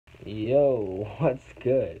Yo, what's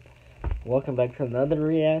good? Welcome back to another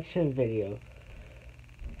reaction video.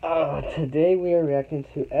 Today we are reacting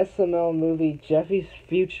to SML Movie Jeffy's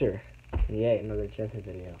Future. Yay, another Jeffy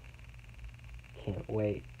video. Can't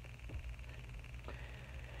wait.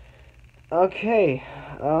 Okay,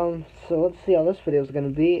 so let's see how this video is gonna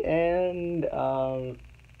be, and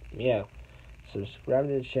yeah, subscribe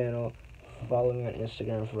to the channel, follow me on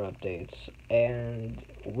Instagram for updates, and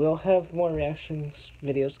we'll have more reactions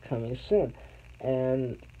videos coming soon,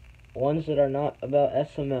 and ones that are not about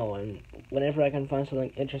SML, and whenever I can find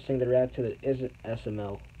something interesting to react to that isn't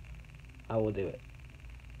SML, I will do it.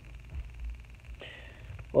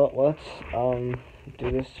 Well, let's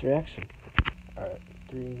do this reaction. Alright,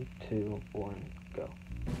 3, 2, 1, go.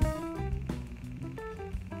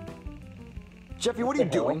 Jeffy, what are you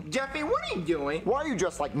doing? Jeffy, what are you doing? Why are you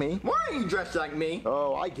dressed like me? Why are you dressed like me?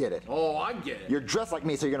 Oh, I get it. Oh, I get it. You're dressed like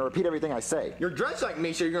me, so you're gonna repeat everything I say. You're dressed like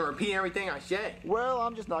me, so you're gonna repeat everything I say. Well,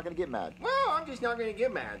 I'm just not gonna get mad. Well, I'm just not gonna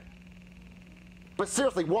get mad. But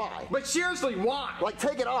seriously, why? But seriously, why? Like,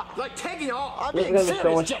 take it off. Like, take it off. I'm There's being gonna be so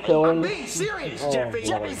serious, much Jeffy. killing. I'm being serious, Oh, Jeffy. boy.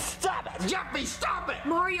 Jeffy, stop it. Jeffy, stop it.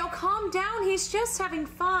 Mario, calm down. He's just having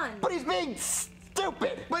fun. But he's being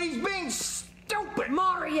stupid. But he's being stupid.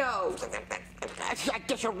 Mario! I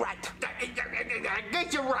guess you're right. I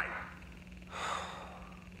guess you're right.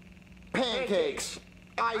 Pancakes,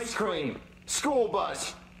 ice cream, school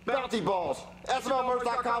bus, bounty balls,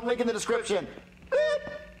 SMLmerch.com, link in the description. Oh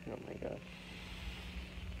my god.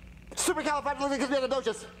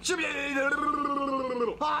 Supercalifragilisticexpialidocious.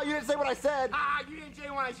 Ah, you didn't say what I said. Ah, you didn't say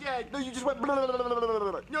what I said. No, you just went.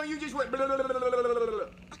 No, you just went.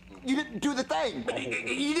 You didn't do the thing.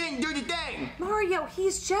 You didn't do the thing. Mario,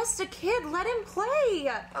 he's just a kid. Let him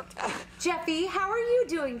play. Jeffy, how are you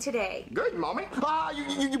doing today? Good, mommy. Ah,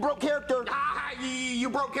 you broke character. Ah, you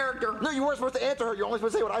broke character. No, you weren't supposed to answer her. You're only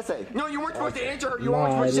supposed to say what I say. No, you weren't supposed to answer her. You were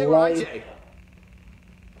only supposed to say what I say.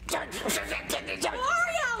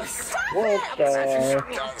 Mario, stop What it!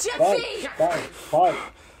 the? Jeffy! Fight.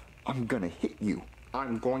 I'm gonna hit you.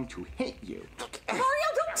 I'm going to hit you. Mario,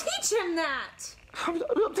 don't teach him that. I'm just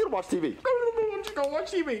gonna watch TV. I'm just gonna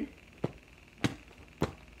watch TV.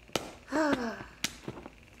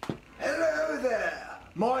 Hello there.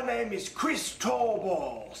 My name is Chris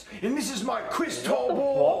Tallballs, and this is my crystal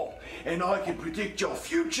ball, and I can predict your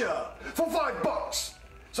future for $5.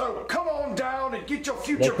 So come on down and get your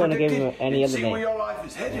future couldn't give predicted him any and other see name. where your life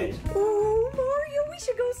is headed. Ooh, Mario, we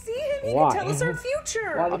should go see him. He Why? can tell us our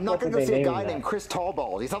future. Why the I'm not fuck gonna would go they see a name guy that? named Chris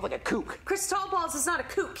Tallballs. He sounds like a kook. Chris Tallballs is not a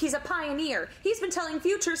kook. He's a pioneer. He's been telling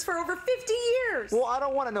futures for over 50 years. Well, I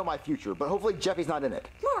don't want to know my future, but hopefully Jeffy's not in it.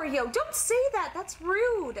 Mario, don't say that. That's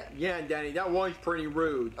rude. Yeah, Daddy, that was pretty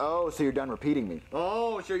rude. Oh, so you're done repeating me.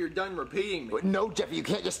 Oh, so you're done repeating me. No, Jeffy, you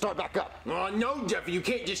can't just start back up. Oh, no, Jeffy, you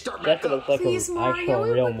can't just start back Jeffy up. looks like Please, an Mario, actual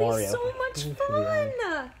it real would Mario. be so much fun.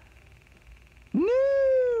 No!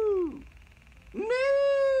 No!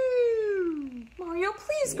 Mario,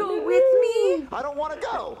 please go with me. I don't want to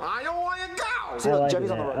go. I don't want to go. See, I look, like Jeffy's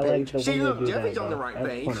that. on the right I like page. the See, way you look, do Jeffy's that, on the though. right That's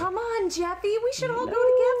page. funny. Come on, Jeffy. We should all go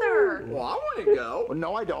together. Well, I want to go.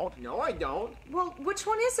 No, I don't. No, I don't. Well, which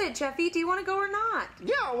one is it, Jeffy? Do you want to go or not?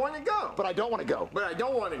 Yeah, I want to go. But I don't want to go. But I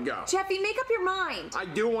don't want to go. Jeffy, make up your mind. I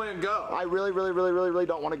do want to go. I really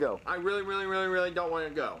don't want to go. I really don't want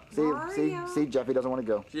to go. Mario. See, Jeffy doesn't want to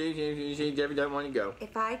go. See, Jeffy doesn't want to go.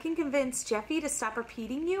 If I can convince Jeffy to stop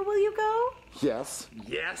repeating you, will you go? Yes.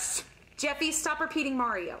 Yes. Jeffy, stop repeating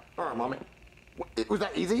Mario. All right, Mommy. Was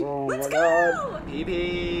that easy? Oh Let's my god. go!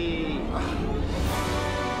 Pee-pee.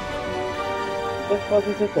 This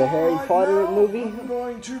wasn't just a Harry Right Potter now, movie? I'm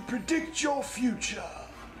going to predict your future.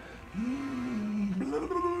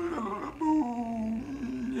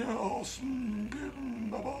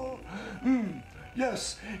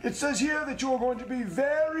 Yes, it says here that you're going to be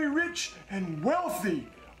very rich and wealthy.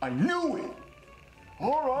 I knew it.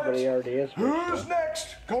 All right. But he already is rich, Who's though.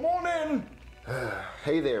 next? Come on in.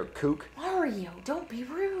 Hey there, kook. Mario, don't be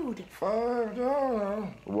rude. $5.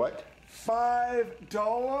 What?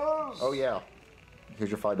 $5. Oh, yeah. Here's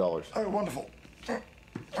your $5. Oh, wonderful.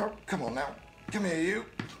 Oh, come on now. Come here, you.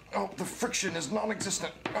 Oh, the friction is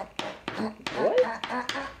non-existent. Oh,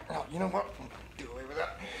 oh, you know what? Do away with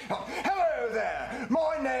that. Oh, hello there.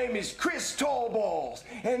 My name is Chris Tallballs,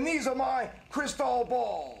 and these are my crystal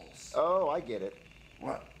balls. Oh, I get it.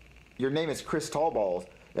 What? Your name is Chris Tallballs,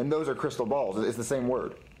 and those are crystal balls. It's the same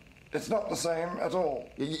word. It's not the same at all.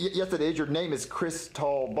 Yes, it is. Your name is Chris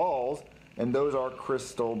Tallballs, and those are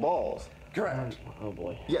crystal balls. Correct. Oh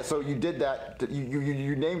boy. Yeah, so you did that.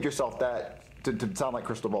 You named yourself that to sound like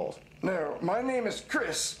crystal balls. No, my name is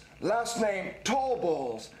Chris, last name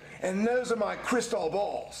Tallballs,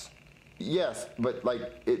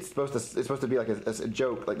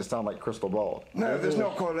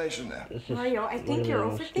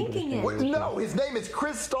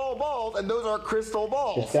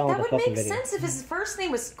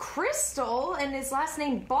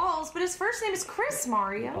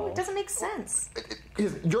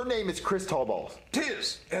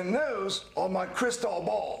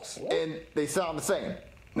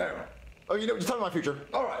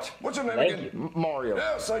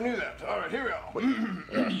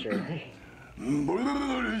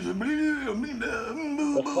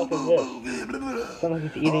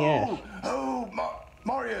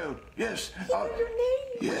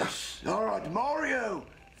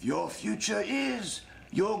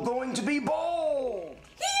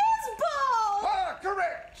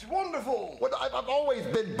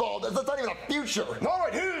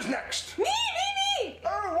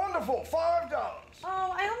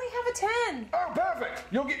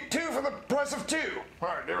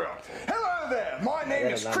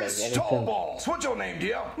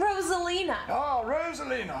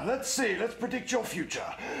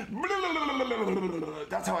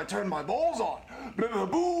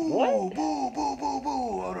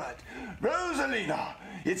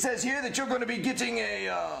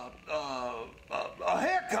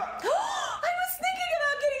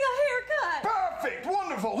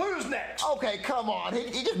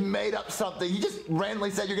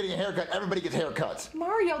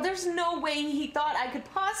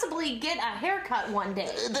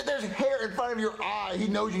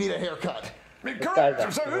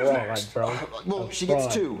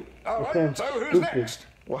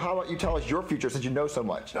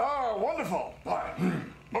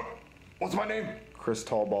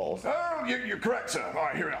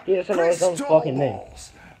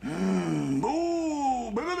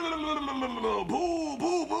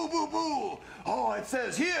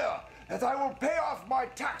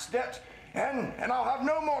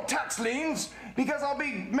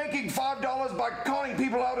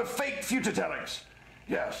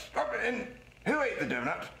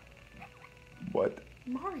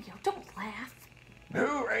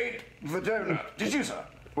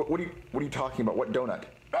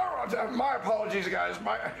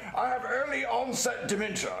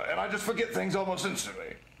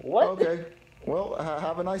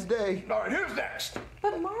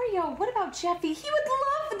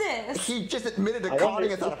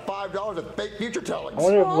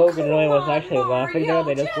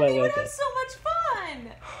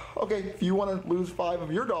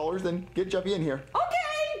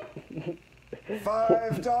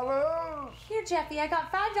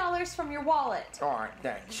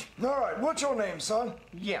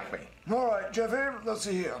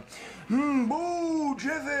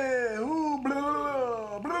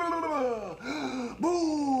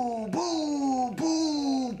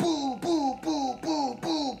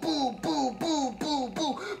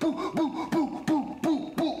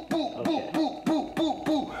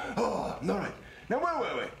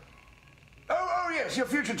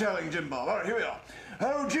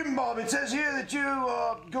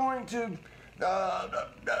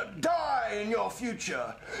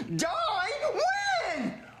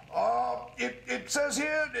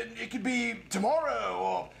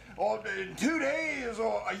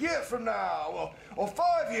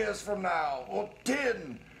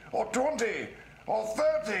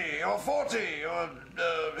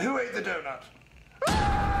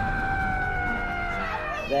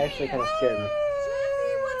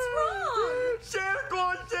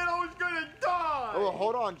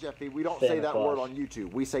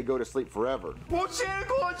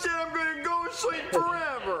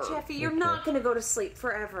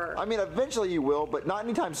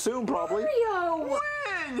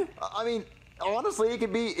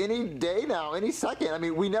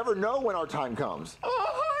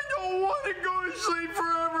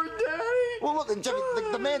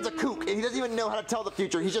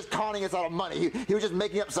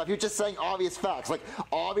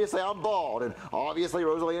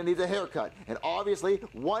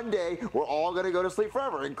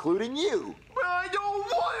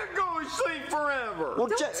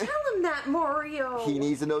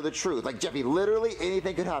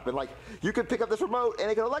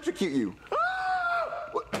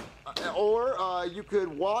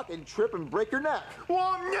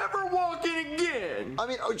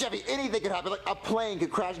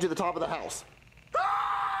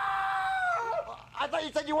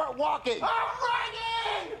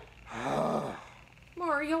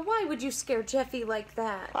 Mario, why would you scare Jeffy like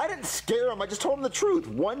that? I didn't scare him. I just told him the truth.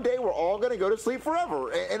 One day we're all going to go to sleep forever.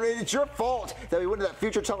 And it's your fault that we went to that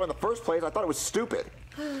future teller in the first place. I thought it was stupid.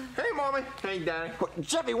 Hey, Mommy. Hey, Daddy.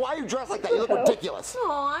 Jeffy, why are you dressed like that? You look ridiculous.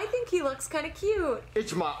 Oh, I think he looks kind of cute.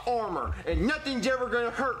 It's my armor, and nothing's ever gonna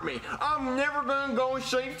hurt me. I'm never gonna go to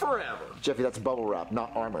sleep forever. Jeffy, that's bubble wrap,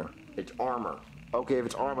 not armor. It's armor. Okay, if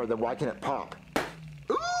it's armor, then why can't it pop?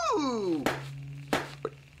 Ooh!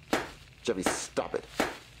 Jeffy, stop it.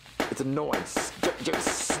 It's annoying. Jeffy,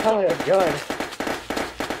 stop. Oh my god.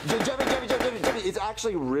 Jeffy, it's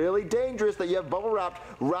actually really dangerous that you have bubble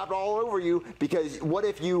wrapped all over you, because what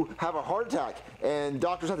if you have a heart attack and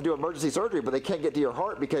doctors have to do emergency surgery, but they can't get to your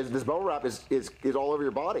heart because this bubble wrap is all over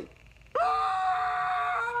your body?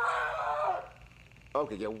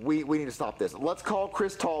 Okay, yeah, we need to stop this. Let's call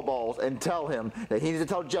Chris Tallballs and tell him that he needs to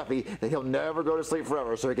tell Jeffy that he'll never go to sleep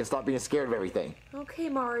forever so he can stop being scared of everything. Okay,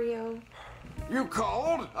 Mario. You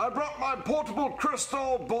called? I brought my portable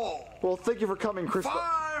crystal ball. Well, thank you for coming, Chris.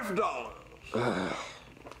 $5. Here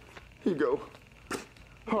you go.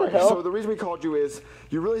 Alright, so the reason we called you is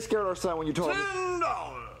you really scared our son when you told him. $10.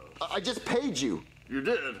 I just paid you. You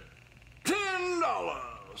did.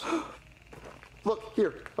 $10. Look,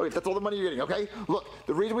 here. Okay, that's all the money you're getting, okay? Look,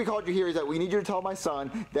 the reason we called you here is that we need you to tell my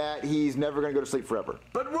son that he's never going to go to sleep forever.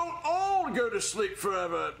 But we'll all go to sleep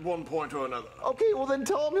forever at one point or another. Okay, well then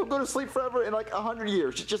tell him he'll go to sleep forever in like 100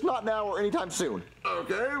 years. Just not now or anytime soon.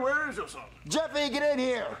 Okay, where is your son? Jeffy, get in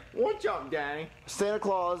here! What's up, Daddy? Santa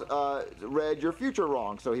Claus read your future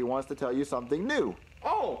wrong, so he wants to tell you something new.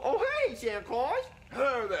 Oh, hey, Santa Claus.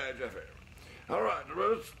 Hello there, Jeffy. All right,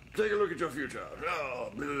 let's take a look at your future. Oh,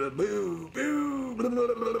 boo, boo, boo, boo,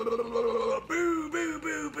 boo,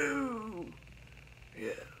 boo, boo.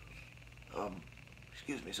 Yes.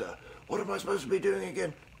 Excuse me, sir. What am I supposed to be doing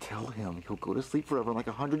again? Tell him he'll go to sleep forever in like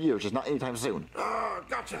 100 years, just not anytime soon.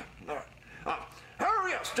 Gotcha. All right. Oh,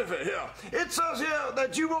 yes, Jeffy, here. It says here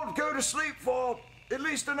that you won't go to sleep for at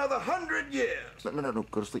least another 100 years. No,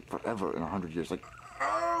 go to sleep forever in 100 years. Like,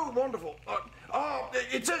 oh, wonderful.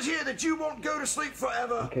 It says here that you won't go to sleep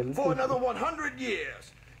forever for another 100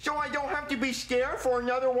 years. So I don't have to be scared for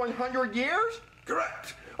another 100 years?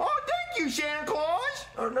 Correct. Oh, thank you, Santa Claus.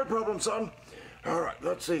 Oh, no problem, son. All right,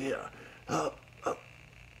 let's see here.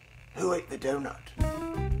 Who ate the donut?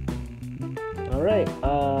 Alright,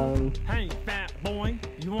 Hey, fat boy,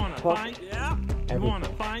 you wanna fuck fight? Yeah. You wanna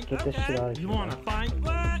fight? Get this shit out of You here. wanna fight?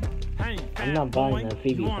 What? Hey, fat I'm not buying boy, that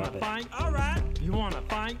Phoebe you wanna puppet. fight? All right. You wanna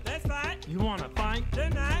fight? Let's fight. You wanna fight?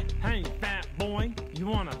 Tonight. Hey, fat boy, you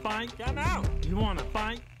wanna fight? Come out. You wanna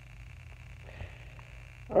fight?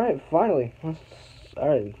 Alright, finally.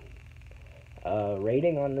 Alright.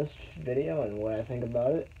 Rating on this video and what I think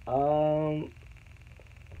about it.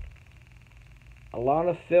 A lot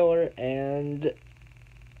of filler and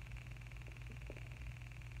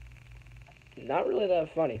not really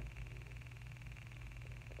that funny.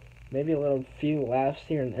 Maybe a little few laughs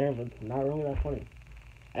here and there, but not really that funny.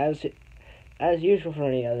 As usual for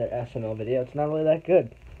any other SML video, it's not really that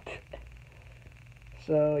good.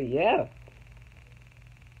 So yeah.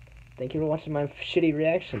 Thank you for watching my shitty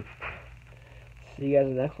reaction. See you guys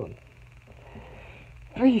in the next one.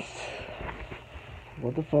 Peace.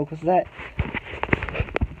 What the fuck was that?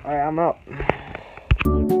 Alright, I'm out.